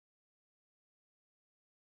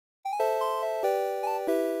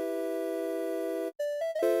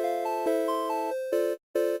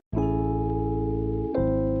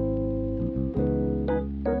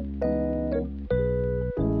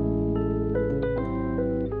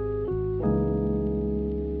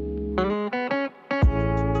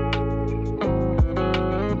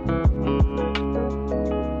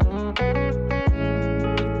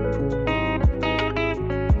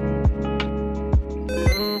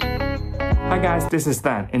Hi guys, this is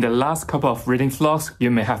Dan. In the last couple of reading vlogs,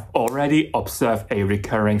 you may have already observed a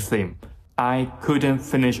recurring theme. I couldn't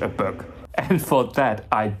finish a book. And for that,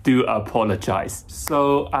 I do apologize.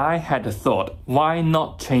 So I had a thought, why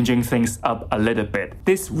not changing things up a little bit?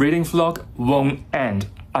 This reading vlog won't end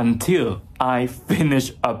until I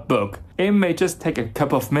finish a book. It may just take a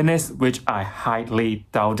couple of minutes, which I highly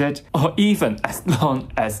doubt it, or even as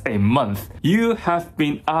long as a month. You have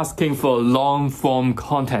been asking for long-form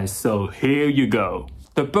content, so here you go.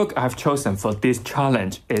 The book I've chosen for this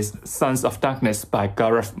challenge is Sons of Darkness by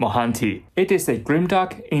Gaurav Mohanty. It is a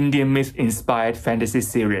grimdark Indian myth-inspired fantasy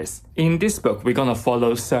series. In this book, we're gonna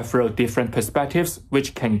follow several different perspectives,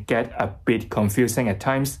 which can get a bit confusing at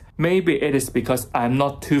times. Maybe it is because I'm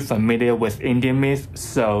not too familiar with Indian myth,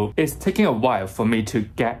 so it's taking a while for me to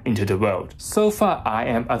get into the world. So far, I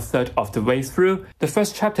am a third of the way through. The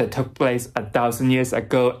first chapter took place 1,000 years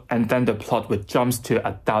ago, and then the plot would jump to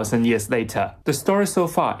 1,000 years later. The story so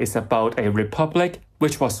far is about a republic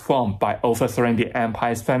which was formed by overthrowing the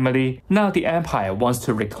empire's family. Now the empire wants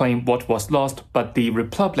to reclaim what was lost, but the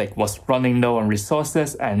republic was running low on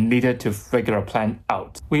resources and needed to figure a plan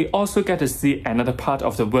out. We also get to see another part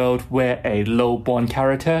of the world where a low-born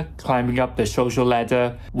character climbing up the social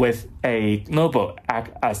ladder with a noble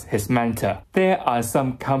act as his mentor. There are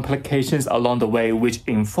some complications along the way which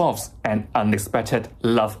involves an unexpected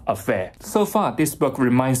love affair. So far, this book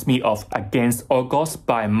reminds me of Against All Gods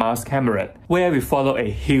by Miles Cameron, where we follow a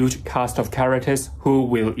huge cast of characters who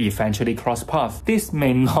will eventually cross paths. This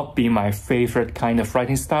may not be my favorite kind of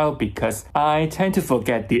writing style because I tend to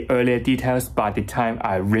forget the earlier details by the time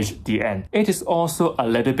I reach the end. It is also a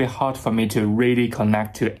little bit hard for me to really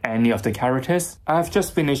connect to any of the characters. I've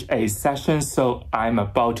just finished a session, so I'm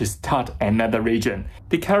about to start another region.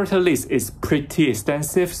 The character list is pretty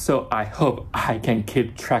extensive, so I hope I can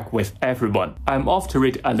keep track with everyone. I'm off to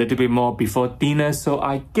read a little bit more before dinner, so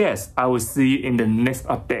I guess I will see you in the next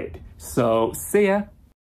update. So, see ya!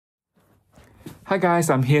 Hi guys,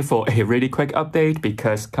 I'm here for a really quick update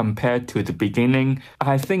because compared to the beginning,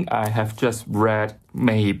 I think I have just read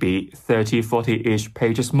maybe 30-40-ish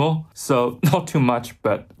pages more. So not too much,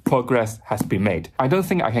 but progress has been made. I don't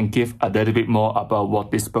think I can give a little bit more about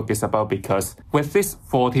what this book is about because with this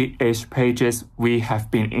 40-ish pages, we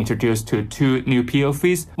have been introduced to two new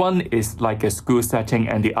POVs. One is like a school setting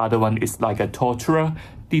and the other one is like a torturer.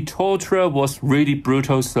 The torturer was really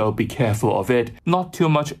brutal, so be careful of it. Not too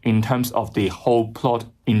much in terms of the whole plot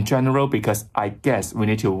in general because I guess we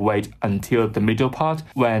need to wait until the middle part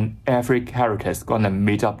when every character is gonna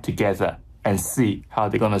meet up together and see how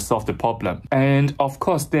they're gonna solve the problem. And of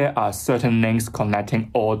course, there are certain links connecting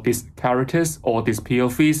all these characters, all these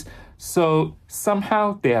POVs. So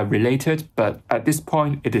somehow they are related, but at this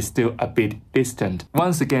point it is still a bit distant.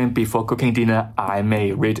 Once again, before cooking dinner, I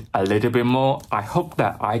may read a little bit more. I hope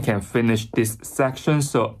that I can finish this section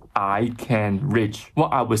so I can reach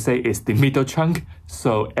what I would say is the middle chunk.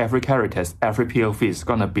 So every character, every POV is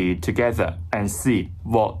gonna be together and see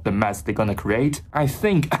what the mess they're gonna create. I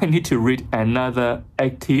think I need to read another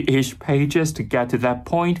 80-ish pages to get to that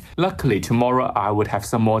point. Luckily, tomorrow I would have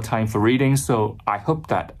some more time for reading, so I hope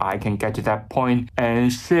that I can get to that point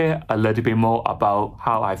and share a little bit more about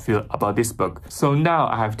how I feel about this book. So now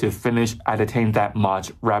I have to finish editing that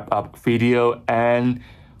March wrap-up video and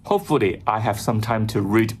hopefully, I have some time to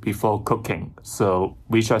read before cooking, so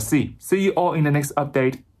we shall see. See you all in the next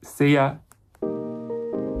update. See ya!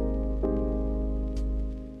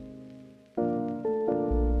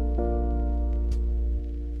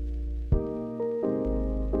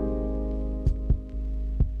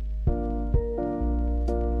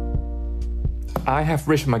 I have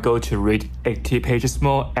reached my goal to read 80 pages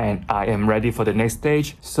more and I am ready for the next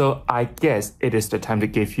stage, so I guess it is the time to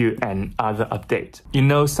give you another update. You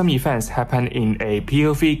know, some events happen in a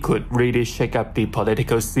POV could really shake up the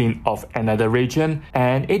political scene of another region,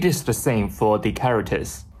 and it is the same for the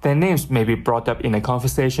characters. Their names may be brought up in a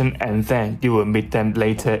conversation and then you will meet them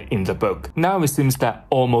later in the book. Now it seems that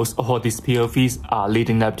almost all these POVs are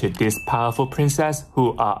leading up to this powerful princess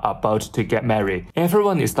who are about to get married.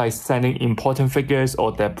 Everyone is like sending important figures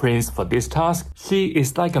or their prince for this task. She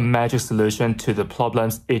is like a magic solution to the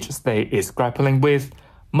problems each state is grappling with.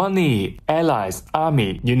 Money, allies,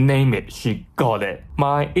 army, you name it, she got it.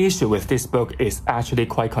 My issue with this book is actually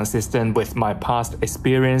quite consistent with my past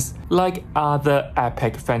experience. Like other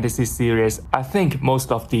epic fantasy series, I think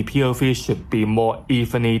most of the POVs should be more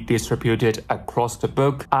evenly distributed across the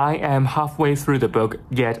book. I am halfway through the book,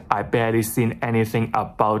 yet I barely seen anything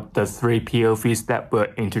about the 3 POVs that were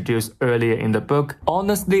introduced earlier in the book.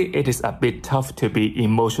 Honestly, it is a bit tough to be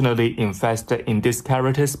emotionally invested in these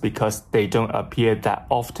characters because they don't appear that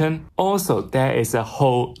often. Also, there is a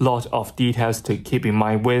whole lot of details to keep in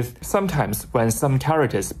mind with. Sometimes when some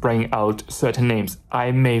characters bring out certain names,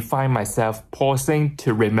 I may find myself pausing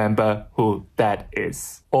to remember who that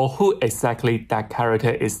is, or who exactly that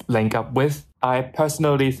character is linked up with. I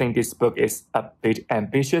personally think this book is a bit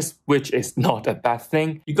ambitious, which is not a bad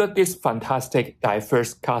thing. You got this fantastic,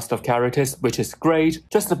 diverse cast of characters, which is great.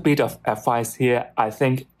 Just a bit of advice here, I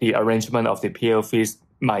think the arrangement of the POVs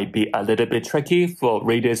might be a little bit tricky for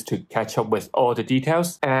readers to catch up with all the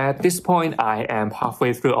details. At this point, I am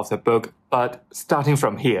halfway through of the book, but starting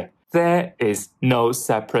from here, there is no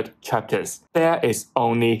separate chapters. There is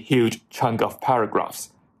only huge chunk of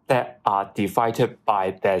paragraphs that are divided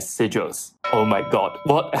by their sigils. Oh my god,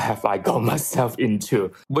 what have I got myself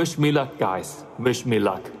into? Wish me luck, guys. Wish me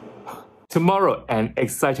luck. Tomorrow, an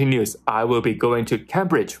exciting news. I will be going to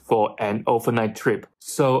Cambridge for an overnight trip.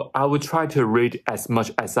 So I will try to read as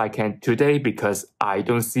much as I can today because I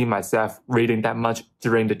don't see myself reading that much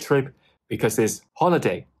during the trip because it's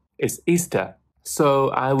holiday. It's Easter.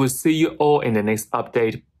 So I will see you all in the next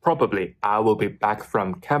update. Probably I will be back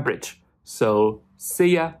from Cambridge. So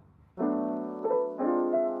see ya.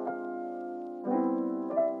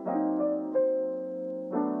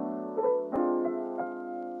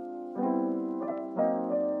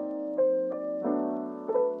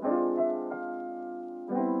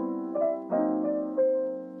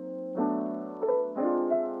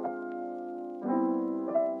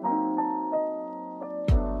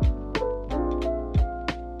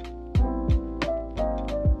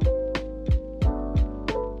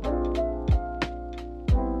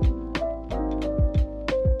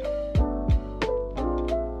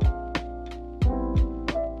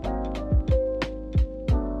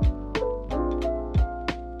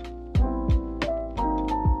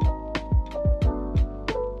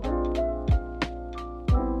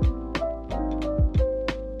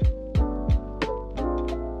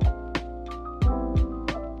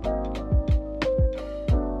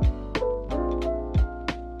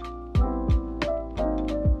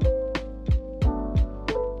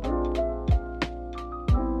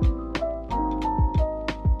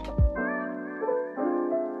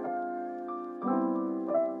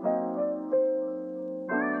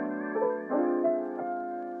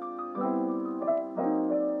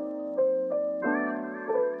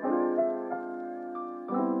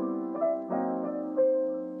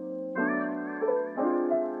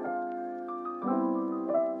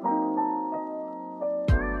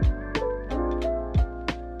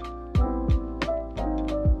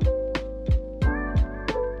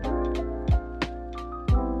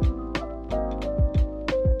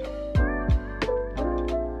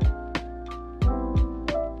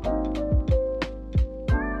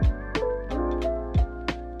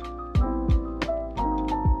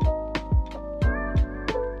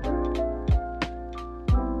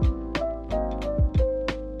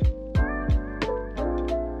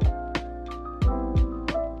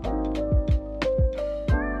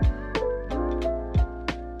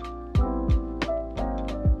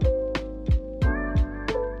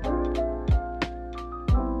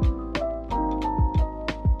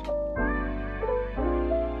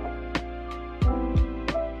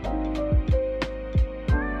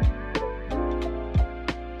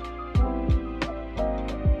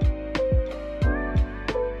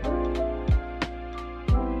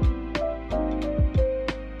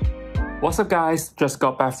 What's up guys, just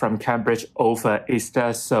got back from Cambridge over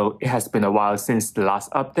Easter, so it has been a while since the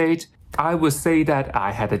last update. I would say that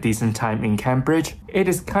I had a decent time in Cambridge. It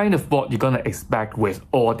is kind of what you're gonna expect with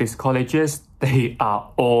all these colleges. They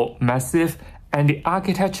are all massive and the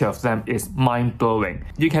architecture of them is mind-blowing.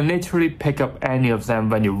 You can literally pick up any of them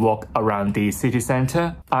when you walk around the city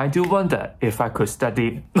center. I do wonder if I could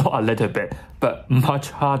study, not a little bit, but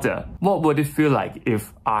much harder. What would it feel like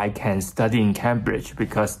if I can study in Cambridge,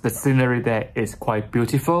 because the scenery there is quite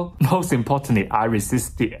beautiful. Most importantly, I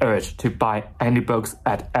resist the urge to buy any books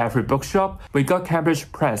at every bookshop. We got Cambridge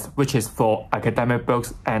Press, which is for academic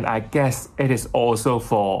books, and I guess it is also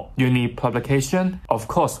for uni publication. Of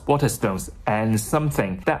course, Waterstones, and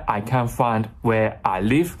something that I can't find where I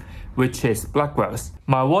live, which is Blackwell's.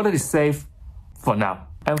 My wallet is safe for now.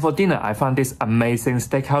 And for dinner, I found this amazing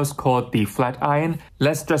steakhouse called the Flatiron.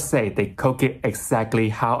 Let's just say they cook it exactly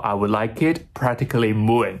how I would like it, practically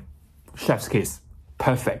mooing. Chef's kiss.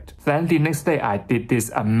 Perfect. Then the next day I did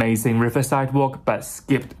this amazing riverside walk but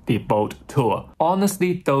skipped the boat tour.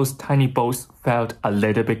 Honestly, those tiny boats felt a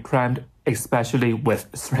little bit cramped, especially with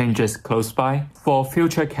strangers close by. For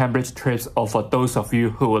future Cambridge trips or for those of you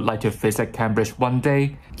who would like to visit Cambridge one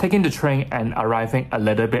day, taking the train and arriving a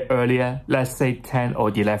little bit earlier, let's say 10 or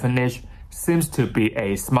 11ish, seems to be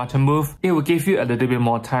a smarter move. It will give you a little bit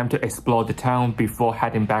more time to explore the town before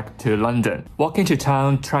heading back to London. Walking to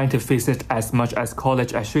town, trying to visit as much as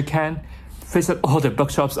college as you can, visit all the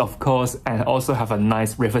bookshops of course, and also have a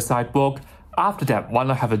nice riverside walk. After that, why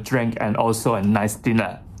not have a drink and also a nice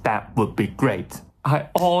dinner? That would be great. I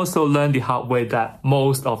also learned the hard way that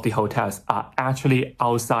most of the hotels are actually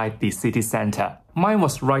outside the city center. Mine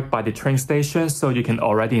was right by the train station, so you can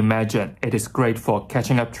already imagine it is great for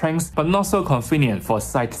catching up trains, but not so convenient for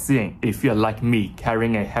sightseeing if you're like me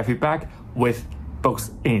carrying a heavy bag with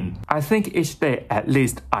books in. I think each day at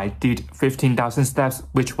least I did 15,000 steps,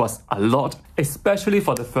 which was a lot, especially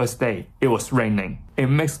for the first day. It was raining. It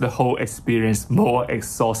makes the whole experience more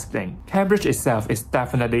exhausting. Cambridge itself is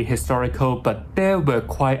definitely historical, but there were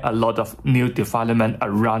quite a lot of new development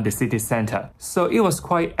around the city center. So it was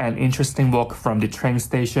quite an interesting walk from the train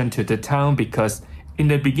station to the town because in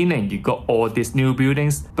the beginning, you got all these new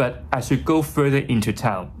buildings, but as you go further into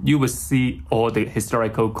town, you will see all the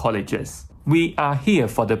historical colleges. We are here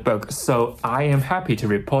for the book, so I am happy to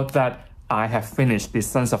report that I have finished The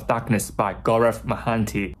Sons of Darkness by Gaurav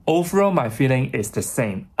Mohanty. Overall, my feeling is the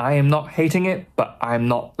same. I am not hating it, but I am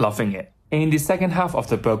not loving it. In the second half of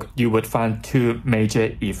the book, you would find two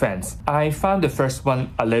major events. I found the first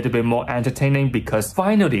one a little bit more entertaining because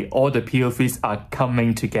finally all the POVs are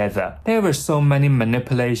coming together. There were so many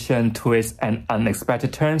manipulation, twists, and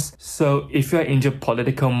unexpected turns, so if you're into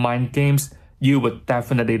political mind games, you would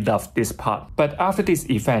definitely love this part. But after this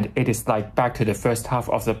event, it is like back to the first half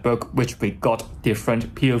of the book, which we got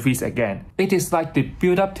different POVs again. It is like the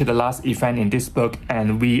build up to the last event in this book,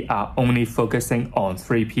 and we are only focusing on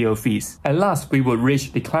 3 POVs. At last, we will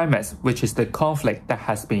reach the climax, which is the conflict that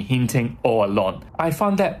has been hinting all along. I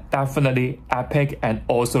found that definitely epic and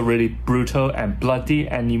also really brutal and bloody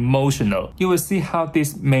and emotional. You will see how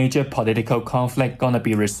this major political conflict gonna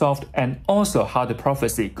be resolved and also how the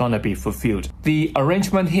prophecy gonna be fulfilled. The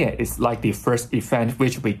arrangement here is like the first event,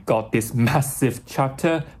 which we got this massive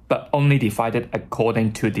chapter but only divided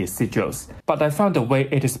according to the sigils. But I found the way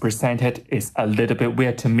it is presented is a little bit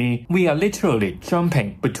weird to me. We are literally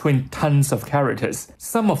jumping between tons of characters.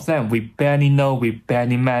 Some of them we barely know, we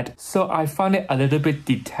barely met, so I found it a little bit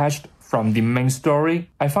detached from the main story.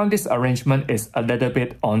 I found this arrangement is a little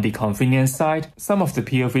bit on the convenient side. Some of the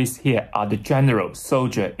POVs here are the general,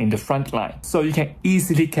 soldier in the front line, so you can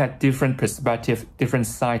easily get different perspectives, different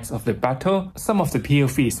sides of the battle. Some of the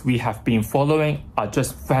POVs we have been following are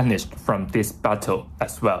just vanished from this battle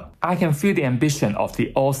as well. I can feel the ambition of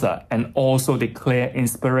the author and also the clear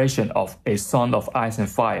inspiration of A Song of Ice and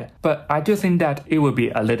Fire, but I do think that it will be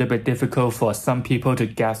a little bit difficult for some people to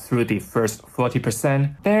get through the first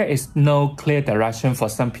 40%. There is no clear direction for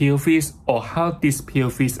some POVs or how these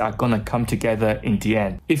POVs are gonna come together in the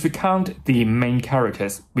end. If we count the main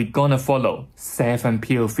characters, we're gonna follow 7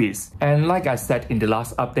 POVs. And like I said in the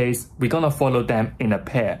last updates, we're gonna follow them in a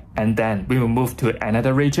pair, and then we will move to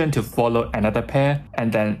another region to follow another pair,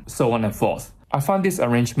 and then so on and forth. I found this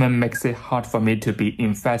arrangement makes it hard for me to be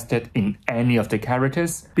invested in any of the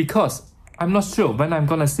characters because I'm not sure when I'm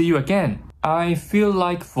gonna see you again. I feel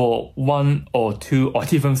like for 1 or 2 or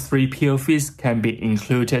even 3 POVs can be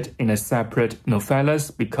included in a separate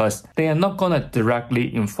novellas because they are not gonna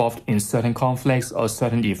directly involved in certain conflicts or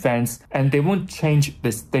certain events, and they won't change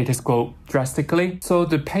the status quo drastically, so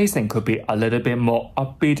the pacing could be a little bit more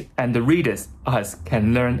upbeat and the readers, us,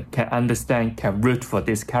 can learn, can understand, can root for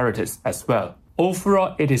these characters as well.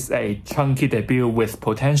 Overall, it is a chunky debut with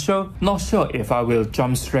potential. Not sure if I will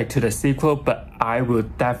jump straight to the sequel, but I will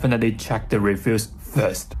definitely check the reviews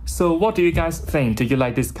first. So what do you guys think? Do you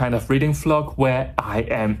like this kind of reading vlog where I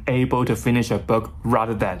am able to finish a book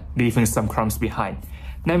rather than leaving some crumbs behind?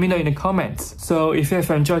 Let me know in the comments. So if you have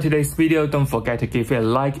enjoyed today's video, don't forget to give it a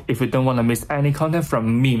like. If you don't want to miss any content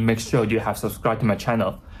from me, make sure you have subscribed to my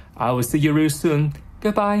channel. I will see you real soon.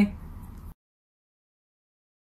 Goodbye.